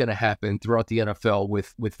else is going to happen throughout the NFL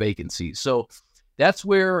with vacancies. So that's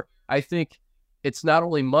where I think it's not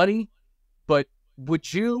only money, but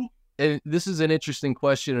would you, and this is an interesting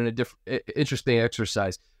question and interesting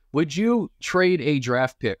exercise, would you trade a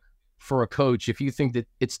draft pick for a coach if you think that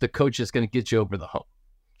it's the coach that's going to get you over the hump?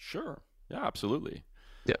 Sure. Yeah, absolutely.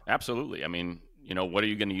 Yeah. Absolutely. I mean, you know, what are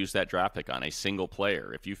you going to use that draft pick on? A single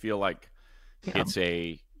player. If you feel like it's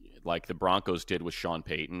like the Broncos did with Sean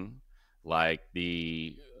Payton, like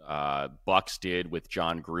the Bucks did with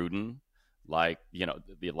John Gruden, like, you know,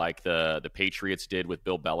 like the Patriots did with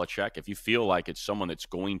Bill Belichick. If you feel like it's someone that's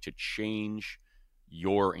going to change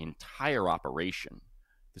your entire operation,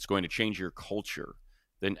 that's going to change your culture,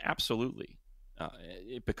 then absolutely.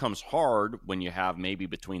 It becomes hard when you have maybe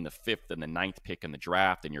between the 5th and the 9th pick in the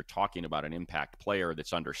draft, and you're talking about an impact player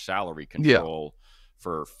that's under salary control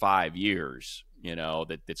for 5 years, you know,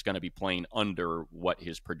 that's going to be playing under what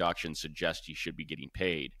his production suggests he should be getting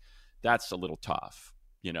paid. That's a little tough,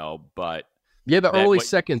 you know, but... Yeah, the early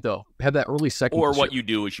second, though. Have that early second. Or what you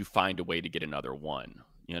do is you find a way to get another one.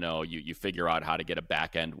 You know, you figure out how to get a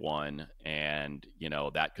back-end one, and, you know,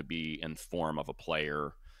 that could be in form of a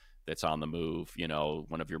player that's on the move, you know,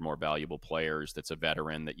 one of your more valuable players that's a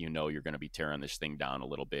veteran that you know you're going to be tearing this thing down a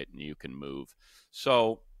little bit and you can move.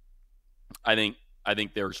 So I think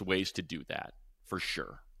there's ways to do that for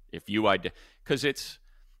sure. If you because it's,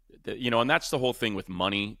 you know, and that's the whole thing with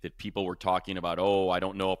money that people were talking about. Oh, I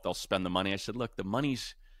don't know if they'll spend the money. I said, look, the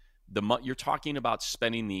money's you're talking about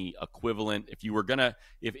spending the equivalent. If you were gonna,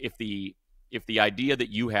 if the idea that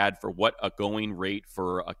you had for what a going rate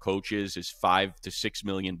for a coach is $5 to $6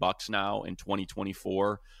 million now in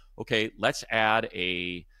 2024, okay, let's add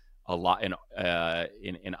a linebacker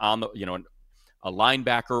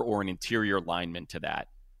or an interior lineman to that,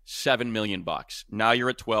 $7 million. Now you're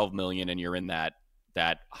at $12 million, and you're in that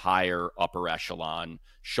higher upper echelon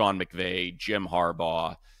Sean McVay, Jim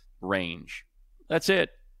Harbaugh range. That's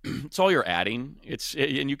it. It's all you're adding.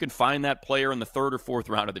 And you can find that player in the 3rd or 4th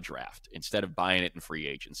round of the draft instead of buying it in free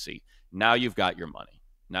agency. Now you've got your money.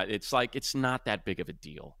 Now it's like, it's not that big of a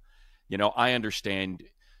deal. You know, I understand,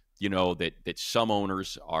 you know, that some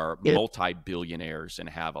owners are multi-billionaires and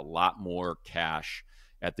have a lot more cash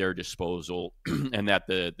at their disposal, and that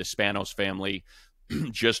the Spanos family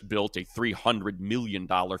just built a $300 million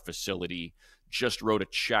facility, just wrote a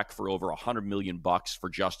check for over $100 million for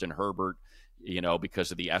Justin Herbert, you know,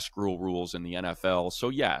 because of the escrow rules in the NFL. So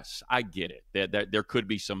yes, I get it. There could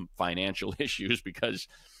be some financial issues because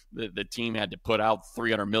the team had to put out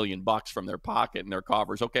 $300 million from their pocket and their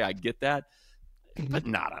coffers. Okay, I get that, but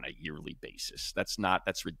not on a yearly basis. That's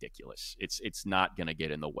ridiculous. It's not going to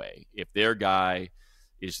get in the way. If their guy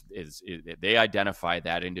is they identify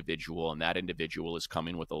that individual, and that individual is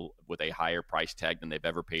coming with a higher price tag than they've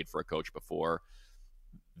ever paid for a coach before,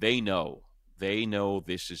 they know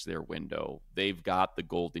this is their window. They've got the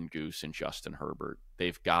golden goose in Justin Herbert.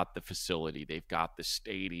 They've got the facility. They've got the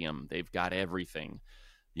stadium. They've got everything.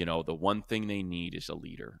 You know, the one thing they need is a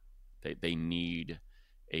leader. They need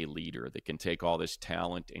a leader that can take all this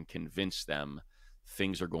talent and convince them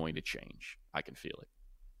things are going to change. I can feel it.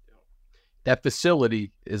 That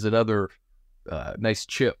facility is another nice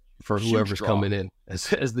chip for whoever's coming in as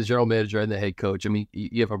the general manager and the head coach. I mean,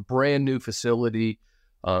 you have a brand new facility,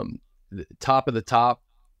 top of the top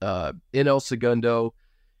in El Segundo,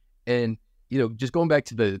 and, you know, just going back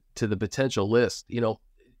to the potential list, you know,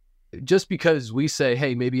 just because we say,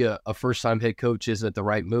 hey, maybe a first-time head coach isn't the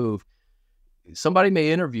right move, somebody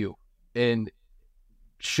may interview and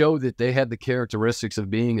show that they had the characteristics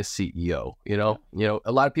of being a CEO. You know,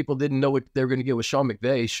 a lot of people didn't know what they were going to get with Sean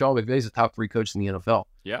McVay. Sean McVay's a top 3 coach in the NFL.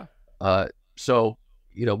 Yeah. So,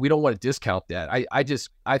 you know, we don't want to discount that. I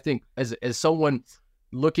think as someone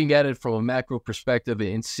looking at it from a macro perspective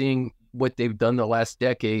and seeing what they've done the last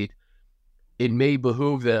decade, it may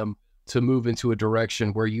behoove them to move into a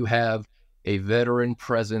direction where you have a veteran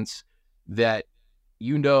presence that,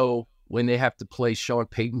 when they have to play Sean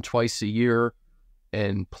Payton twice a year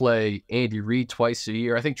and play Andy Reid twice a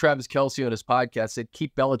year. I think Travis Kelce on his podcast said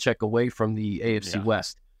keep Belichick away from the AFC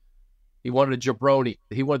West. He wanted a jabroni.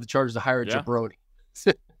 He wanted the Chargers to hire a jabroni.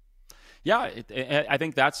 I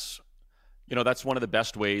think that's one of the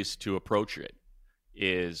best ways to approach it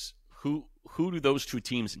is who do those two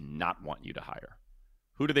teams not want you to hire?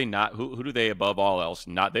 Who do they not? Who do they above all else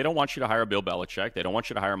not? They don't want you to hire Bill Belichick. They don't want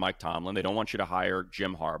you to hire Mike Tomlin. They don't want you to hire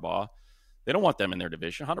Jim Harbaugh. They don't want them in their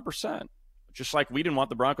division, 100%. Just like we didn't want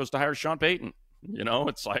the Broncos to hire Sean Payton.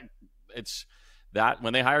 It's that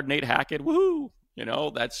when they hired Nate Hackett, woohoo!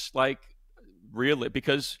 That's like really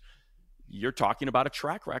because you're talking about a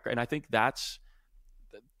track record, and I think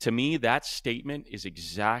to me that statement is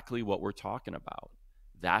exactly what we're talking about.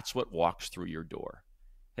 That's what walks through your door.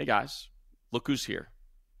 Hey guys, look who's here.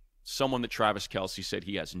 Someone that Travis Kelce said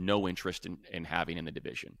he has no interest in having in the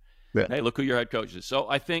division. Yeah. Hey, look who your head coach is. So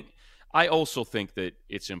I also think that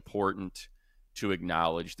it's important to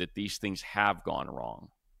acknowledge that these things have gone wrong.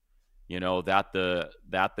 That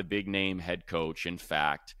the big name head coach, in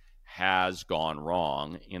fact, has gone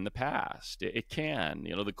wrong in the past. It can.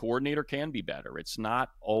 The coordinator can be better. It's not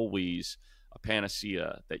always a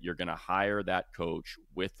panacea that you're going to hire that coach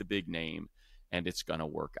with the big name and it's going to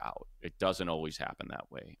work out. It doesn't always happen that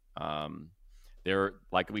way.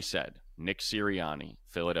 Like we said, Nick Sirianni,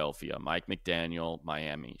 Philadelphia, Mike McDaniel,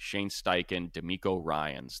 Miami, Shane Steichen, DeMeco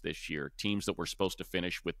Ryans this year, teams that were supposed to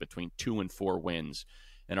finish with between 2 and 4 wins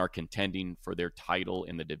and are contending for their title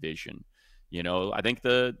in the division. I think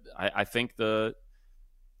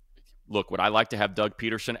look, would I like to have Doug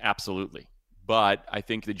Peterson? Absolutely. But I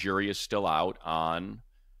think the jury is still out on,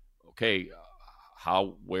 okay,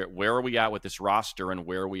 where are we at with this roster and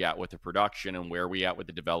where are we at with the production and where are we at with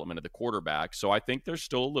the development of the quarterback? So I think there's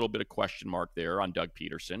still a little bit of question mark there on Doug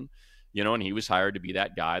Peterson, and he was hired to be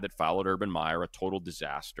that guy that followed Urban Meyer, a total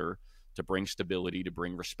disaster, to bring stability, to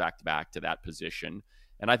bring respect back to that position.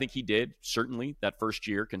 And I think he did, certainly, that first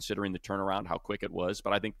year, considering the turnaround, how quick it was.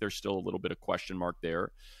 But I think there's still a little bit of question mark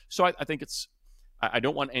there. So I think I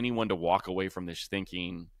don't want anyone to walk away from this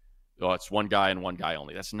thinking, oh, it's one guy and one guy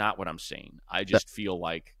only. That's not what I'm saying. I just feel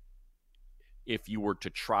like if you were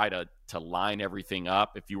to try to line everything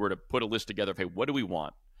up, if you were to put a list together of, hey, what do we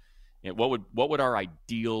want? What would our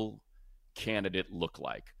ideal candidate look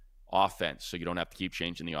like? Offense, so you don't have to keep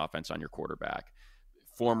changing the offense on your quarterback.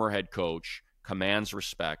 Former head coach, commands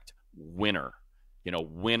respect, winner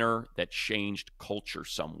that changed culture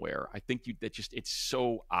somewhere. I think it's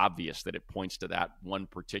so obvious that it points to that one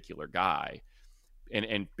particular guy.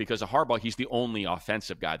 And because of Harbaugh, he's the only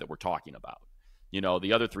offensive guy that we're talking about.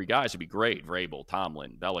 The other 3 guys would be great. Vrabel,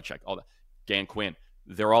 Tomlin, Belichick, all that. Dan Quinn,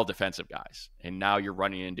 they're all defensive guys. And now you're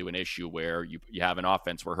running into an issue where you have an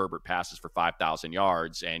offense where Herbert passes for 5,000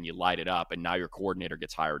 yards and you light it up and now your coordinator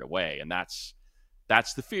gets hired away. And that's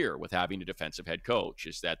the fear with having a defensive head coach,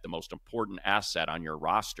 is that the most important asset on your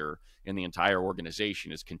roster in the entire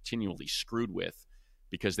organization is continually screwed with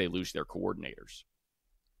because they lose their coordinators.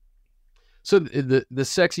 So the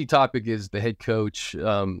sexy topic is the head coach.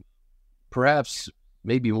 Perhaps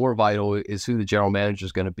maybe more vital is who the general manager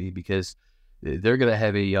is going to be, because they're going to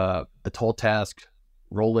have a tall task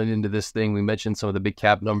rolling into this thing. We mentioned some of the big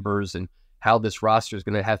cap numbers and how this roster is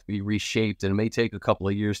going to have to be reshaped, and it may take a couple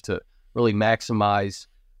of years to really maximize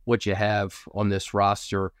what you have on this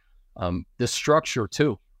roster. The structure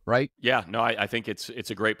too, right? Yeah, no, I think it's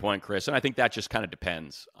a great point, Chris. And I think that just kind of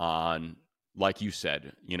depends on, like you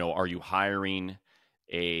said, are you hiring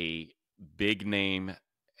a big name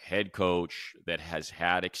head coach that has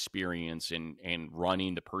had experience in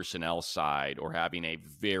running the personnel side, or having a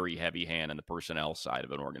very heavy hand in the personnel side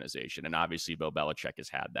of an organization? And obviously Bill Belichick has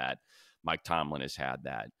had that. Mike Tomlin has had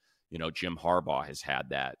that. Jim Harbaugh has had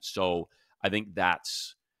that. So I think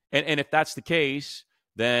that's, and if that's the case,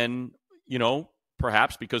 then,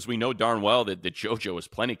 perhaps because we know darn well that JoJo is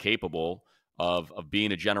plenty capable of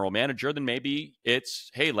being a general manager, then maybe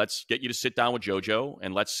it's, hey, let's get you to sit down with JoJo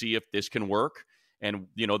and let's see if this can work. And,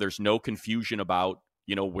 there's no confusion about,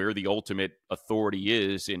 where the ultimate authority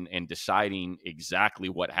is in deciding exactly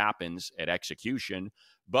what happens at execution,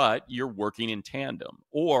 but you're working in tandem.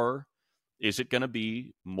 Or is it going to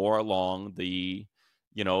be more along the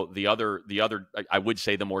other, I would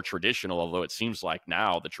say the more traditional, although it seems like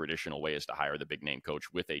now the traditional way is to hire the big name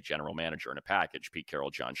coach with a general manager in a package: Pete Carroll,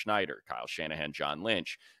 John Schneider, Kyle Shanahan, John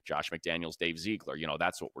Lynch, Josh McDaniels, Dave Ziegler.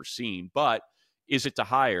 That's what we're seeing. But is it to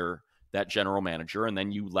hire that general manager, and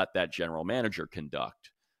then you let that general manager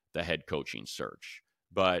conduct the head coaching search.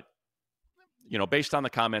 But, based on the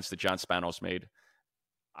comments that John Spanos made,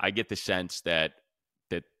 I get the sense that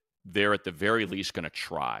they're at the very least going to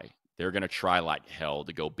try. They're going to try like hell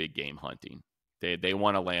to go big game hunting. They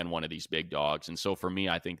want to land one of these big dogs. And so for me,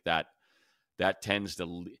 I think that tends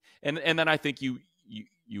to, and then I think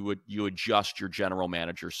you adjust your general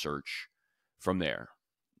manager search from there,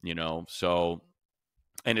 so,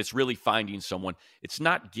 and it's really finding someone. It's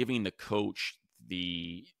not giving the coach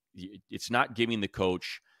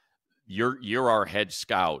you're our head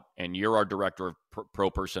scout and you're our director of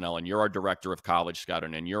pro personnel and you're our director of college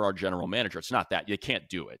scouting and you're our general manager. It's not that. You can't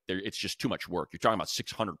do it. It's just too much work. You're talking about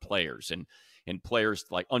 600 players and players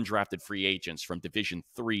like undrafted free agents from Division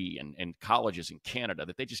III and colleges in Canada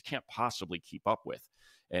that they just can't possibly keep up with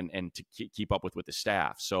and to keep up with the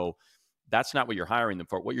staff. So that's not what you're hiring them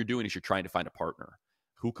for. What you're doing is you're trying to find a partner.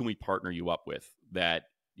 Who can we partner you up with that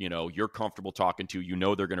you're comfortable talking to?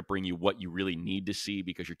 They're going to bring you what you really need to see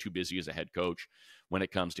because you're too busy as a head coach when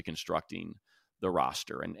it comes to constructing the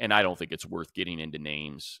roster. And I don't think it's worth getting into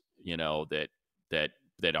names,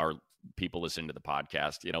 that are people listening to the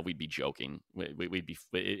podcast. We'd be joking.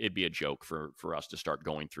 It'd be a joke for us to start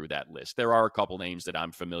going through that list. There are a couple names that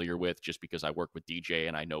I'm familiar with just because I work with DJ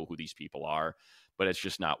and I know who these people are, but it's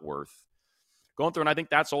just not worth going through. And I think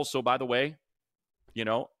that's also, by the way,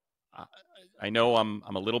 I know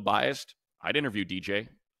I'm a little biased. I'd interview DJ.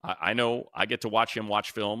 I know I get to watch him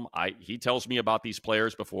watch film. He tells me about these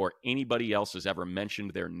players before anybody else has ever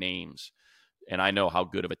mentioned their names. And I know how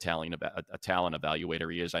good of a talent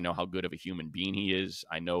evaluator he is. I know how good of a human being he is.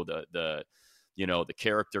 I know the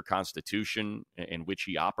character constitution in which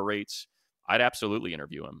he operates. I'd absolutely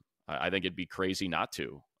interview him. I think it'd be crazy not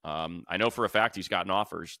to. I know for a fact he's gotten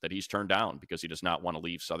offers that he's turned down because he does not want to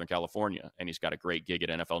leave Southern California. And he's got a great gig at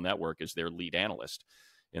NFL Network as their lead analyst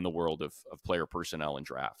in the world of player personnel and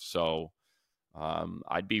drafts. So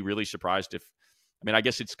I'd be really surprised I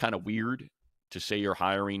guess it's kind of weird to say you're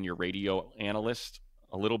hiring your radio analyst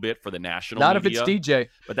a little bit for the national Not media, if it's DJ.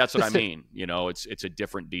 But that's what I mean. It's a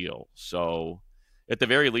different deal. So at the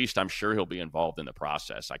very least, I'm sure he'll be involved in the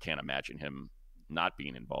process. I can't imagine him not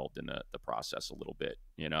being involved in the process a little bit,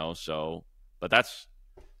 so, but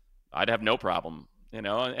I'd have no problem, and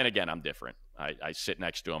again, I'm different. I sit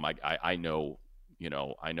next to him. I know,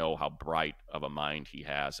 I know how bright of a mind he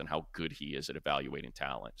has and how good he is at evaluating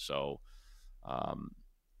talent. So,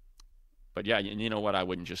 but yeah, you know what? I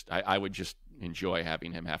would just enjoy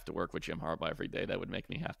having him have to work with Jim Harbaugh every day. That would make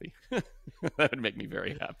me happy. That would make me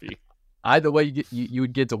very happy. Either way, you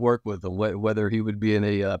would get to work with him, whether he would be in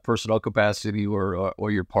a personnel capacity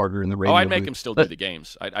or your partner in the radio. Oh, I'd make him still do the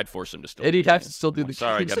games. I'd force him to still. And he'd have to still do the games.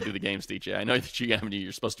 Sorry, I games. got to do the games, DJ. I know the GM and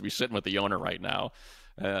you're supposed to be sitting with the owner right now,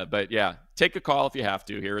 but yeah, take a call if you have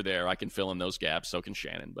to here or there. I can fill in those gaps. So can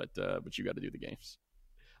Shannon, but you got to do the games.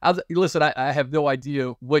 Listen, I have no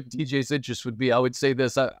idea what DJ's interest would be. I would say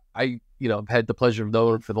this: I've had the pleasure of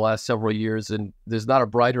knowing him for the last several years, and there's not a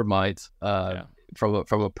brighter mind. From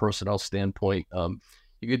a personnel standpoint,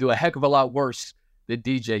 you could do a heck of a lot worse than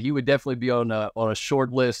DJ. He would definitely be on a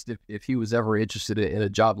short list if he was ever interested in a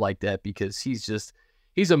job like that, because he's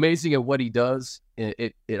amazing at what he does.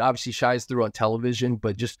 It obviously shines through on television,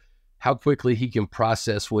 but just how quickly he can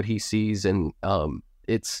process what he sees, and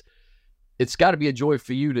it's got to be a joy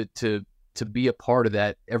for you to be a part of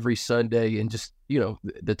that every Sunday, and just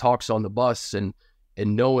the talks on the bus and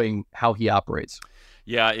knowing how he operates.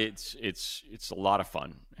 Yeah, it's a lot of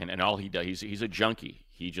fun, and all he does, he's a junkie.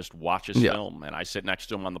 He just watches film, and I sit next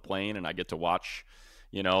to him on the plane, and I get to watch.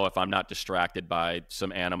 If I'm not distracted by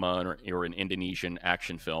some anime or an Indonesian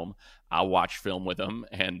action film, I'll watch film with him,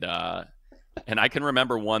 and I can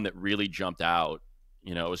remember one that really jumped out.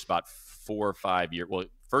 It was about 4 or 5 years. Well,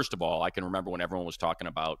 first of all, I can remember when everyone was talking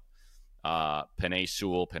about Penei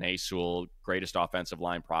Sewell, greatest offensive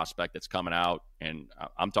line prospect that's coming out. And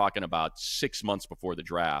I'm talking about 6 months before the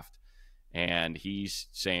draft. And he's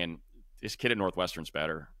saying, this kid at Northwestern's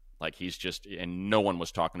better. Like, he's just, and no one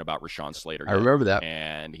was talking about Rashawn Slater yet. I remember that.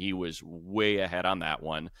 And he was way ahead on that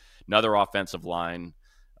one. Another offensive line.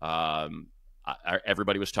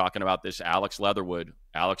 Everybody was talking about this Alex Leatherwood,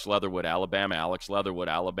 Alabama.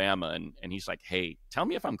 And he's like, hey, tell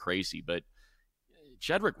me if I'm crazy, but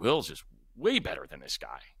Jedrick Wills is way better than this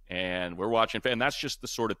guy. And we're watching, and that's just the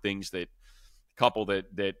sort of things that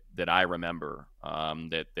I remember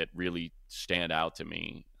that really stand out to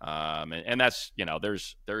me. And that's,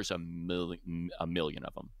 there's a million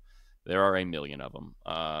of them. There are a million of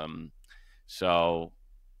them. So,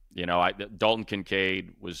 Dalton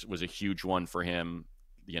Kincaid was a huge one for him.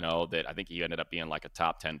 that I think he ended up being like a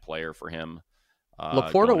top 10 player for him.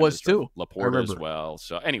 Laporta was too. Laporta as well.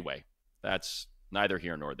 So anyway, that's neither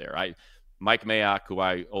here nor there. Mike Mayock, who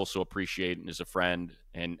I also appreciate and is a friend,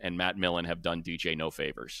 and Matt Millen have done DJ no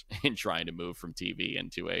favors in trying to move from TV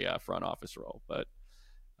into a front office role. But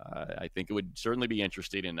I think it would certainly be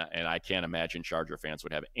interesting, and I can't imagine Charger fans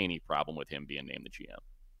would have any problem with him being named the GM.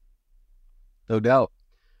 No doubt.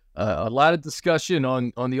 A lot of discussion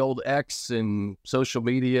on the old X and social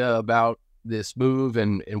media about this move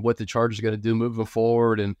and what the Chargers are going to do moving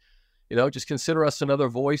forward. And, just consider us another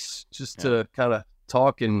voice just to kind of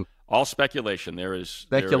talk and all speculation. There is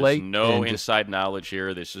no inside knowledge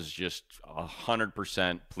here. This is just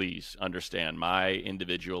 100%. Please understand my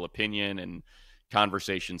individual opinion and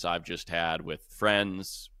conversations I've just had with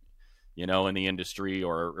friends, in the industry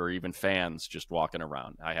or even fans just walking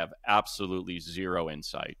around. I have absolutely zero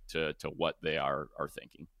insight to what they are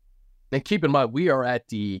thinking. And keep in mind, we are at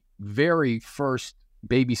the very first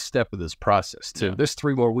baby step of this process, too. Yeah. There's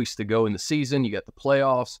 3 more weeks to go in the season. You got the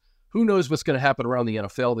playoffs. Who knows what's going to happen around the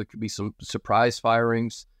NFL? There could be some surprise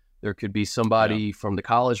firings. There could be somebody from the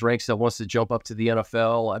college ranks that wants to jump up to the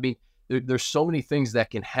NFL. I mean, there's so many things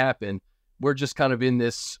that can happen. We're just kind of in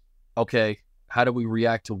this, okay, how do we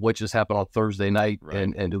react to what just happened on Thursday night,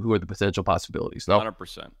 and who are the potential possibilities? No?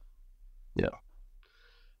 100%.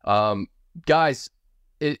 Yeah. Guys,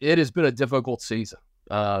 it has been a difficult season,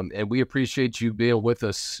 and we appreciate you being with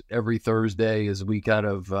us every Thursday as we kind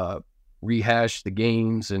of rehash the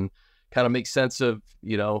games and kind of make sense of,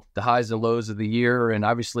 the highs and lows of the year. And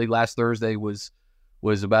obviously last Thursday was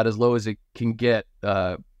about as low as it can get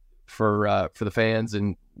for the fans.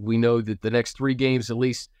 And we know that the next 3 games, at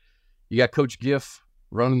least, you got Coach Giff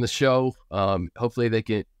running the show. Hopefully they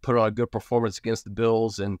can put on a good performance against the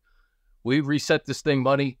Bills. And we reset this thing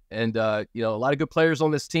money. And, a lot of good players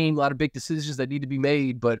on this team, a lot of big decisions that need to be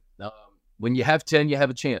made. But when you have 10, you have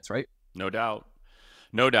a chance, right? No doubt.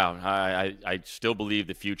 No doubt. I still believe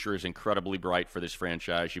the future is incredibly bright for this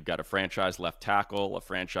franchise. You've got a franchise left tackle, a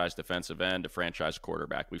franchise defensive end, a franchise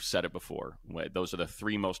quarterback. We've said it before. Those are the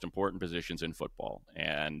 3 most important positions in football.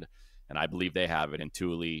 And I believe they have it in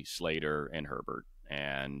Thule, Slater, and Herbert.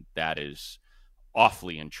 And that is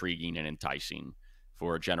awfully intriguing and enticing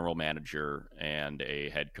for a general manager and a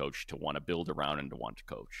head coach to want to build around and to want to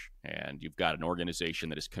coach. And you've got an organization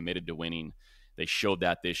that is committed to winning. They showed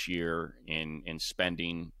that this year in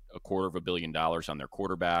spending $250 million on their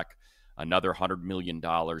quarterback, another $100 million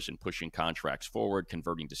in pushing contracts forward,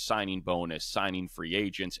 converting to signing bonus, signing free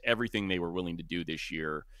agents. Everything they were willing to do this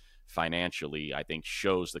year financially, I think,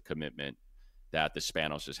 shows the commitment that the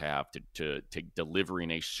Spanoses have to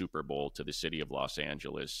delivering a Super Bowl to the city of Los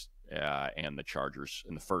Angeles and the Chargers,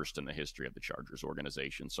 and the first in the history of the Chargers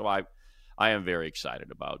organization. So I am very excited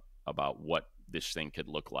about what this thing could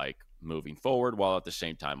look like moving forward, while at the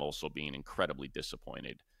same time also being incredibly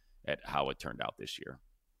disappointed at how it turned out this year.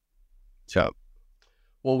 So,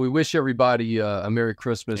 well, we wish everybody a Merry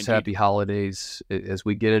Christmas, Indeed. Happy holidays as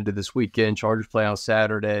we get into this weekend. Chargers play on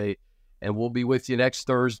Saturday, and we'll be with you next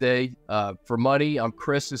Thursday. For Money, I'm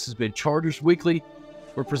Chris. This has been Chargers Weekly.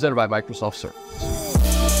 We're presented by Microsoft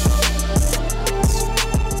Surface.